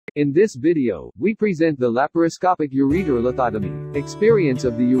In this video, we present the laparoscopic ureterolithotomy experience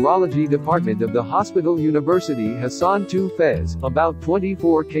of the urology department of the Hospital University CHU de Fes, about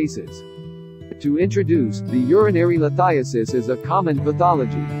 24 cases. To introduce, the urinary lithiasis is a common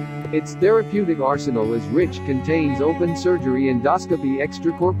pathology. Its therapeutic arsenal is rich, contains open surgery, endoscopy,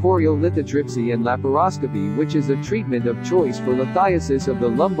 extracorporeal lithotripsy and laparoscopy, which is a treatment of choice for lithiasis of the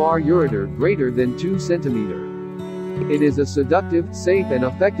lumbar ureter greater than 2 cm. It is a seductive, safe and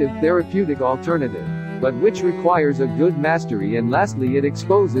effective therapeutic alternative, but which requires a good mastery, and lastly it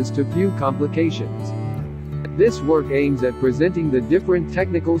exposes to few complications. This work aims at presenting the different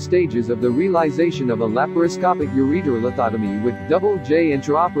technical stages of the realization of a laparoscopic ureterolithotomy with double J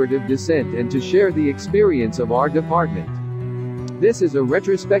intraoperative descent and to share the experience of our department. This is a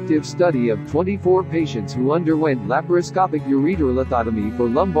retrospective study of 24 patients who underwent laparoscopic ureterolithotomy for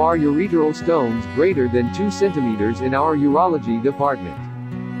lumbar ureteral stones greater than 2 cm in our urology department,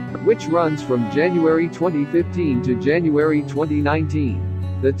 which runs from January 2015 to January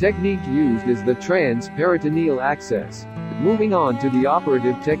 2019. The technique used is the trans-peritoneal access. Moving on to the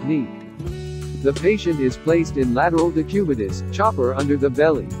operative technique. The patient is placed in lateral decubitus, chopper under the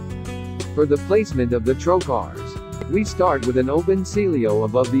belly. For the placement of the trocars, we start with an open celio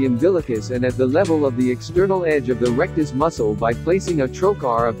above the umbilicus and at the level of the external edge of the rectus muscle by placing a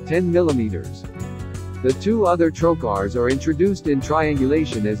trocar of 10 mm. The two other trocars are introduced in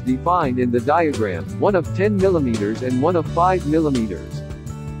triangulation as defined in the diagram, one of 10 mm and one of 5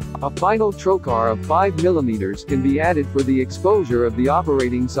 mm. A final trocar of 5 mm can be added for the exposure of the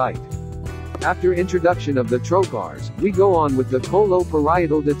operating site. After introduction of the trocars, we go on with the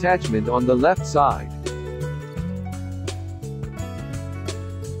coloparietal detachment on the left side.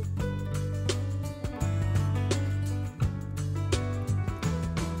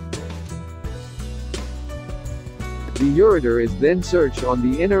 The ureter is then searched on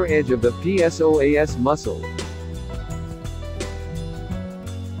the inner edge of the psoas muscle,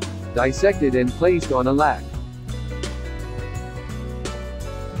 dissected and placed on a lac.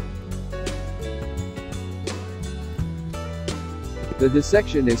 The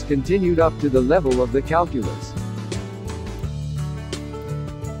dissection is continued up to the level of the calculus.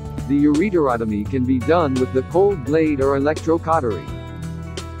 The ureterotomy can be done with the cold blade or electrocautery.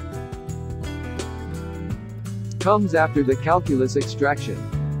 Comes after the calculus extraction.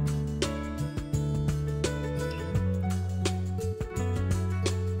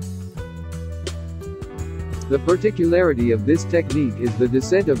 The particularity of this technique is the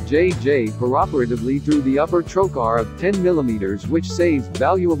descent of JJ peroperatively through the upper trocar of 10 mm, which saves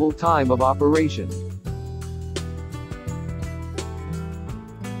valuable time of operation.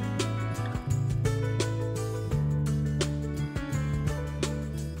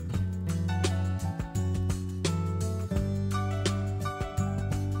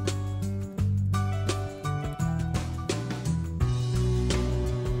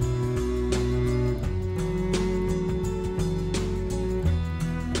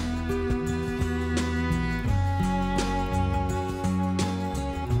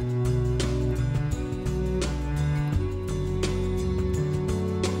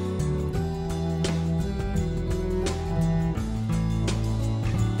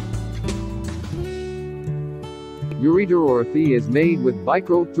 Ureterorrhaphy is made with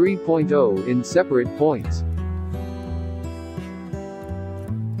Bicro 3.0 in separate points.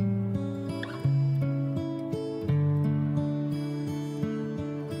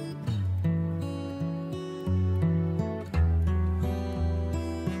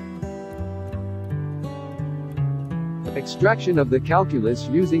 Extraction of the calculus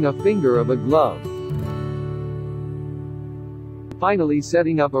using a finger of a glove. Finally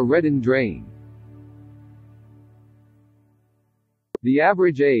setting up a reddened drain. The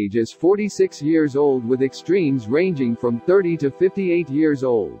average age is 46 years old with extremes ranging from 30 to 58 years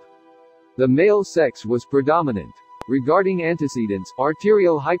old. The male sex was predominant. Regarding antecedents,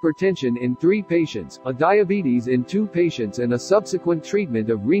 arterial hypertension in 3 patients, a diabetes in 2 patients and a subsequent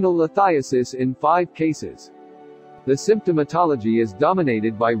treatment of renal lithiasis in 5 cases. The symptomatology is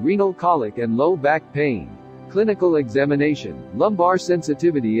dominated by renal colic and low back pain. Clinical examination, lumbar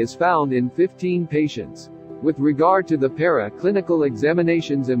sensitivity is found in 15 patients. With regard to the para-clinical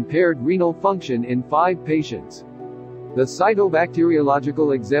examinations, impaired renal function in 5 patients. The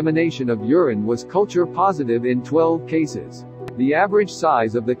cytobacteriological examination of urine was culture positive in 12 cases. The average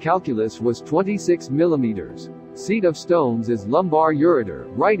size of the calculus was 26 mm. Seat of stones is lumbar ureter,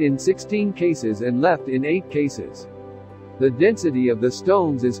 right in 16 cases and left in 8 cases. The density of the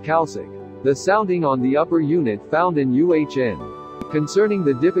stones is calcic. The sounding on the upper unit found in UHN. Concerning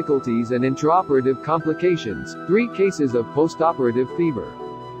the difficulties and intraoperative complications, 3 cases of postoperative fever.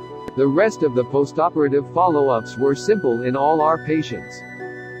 The rest of the postoperative follow-ups were simple in all our patients.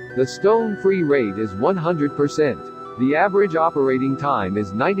 The stone-free rate is 100%. The average operating time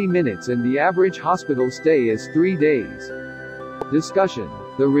is 90 minutes and the average hospital stay is 3 days. Discussion.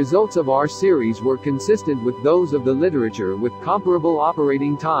 The results of our series were consistent with those of the literature with comparable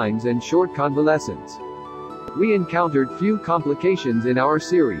operating times and short convalescence. We encountered few complications in our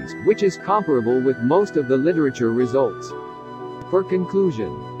series, which is comparable with most of the literature results. For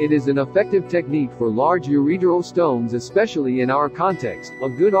conclusion, it is an effective technique for large ureteral stones, especially in our context, a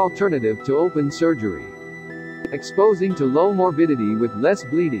good alternative to open surgery. Exposing to low morbidity with less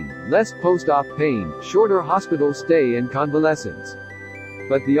bleeding, less post-op pain, shorter hospital stay and convalescence.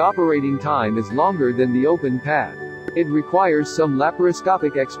 But the operating time is longer than the open path. It requires some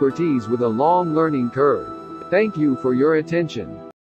laparoscopic expertise with a long learning curve. Thank you for your attention.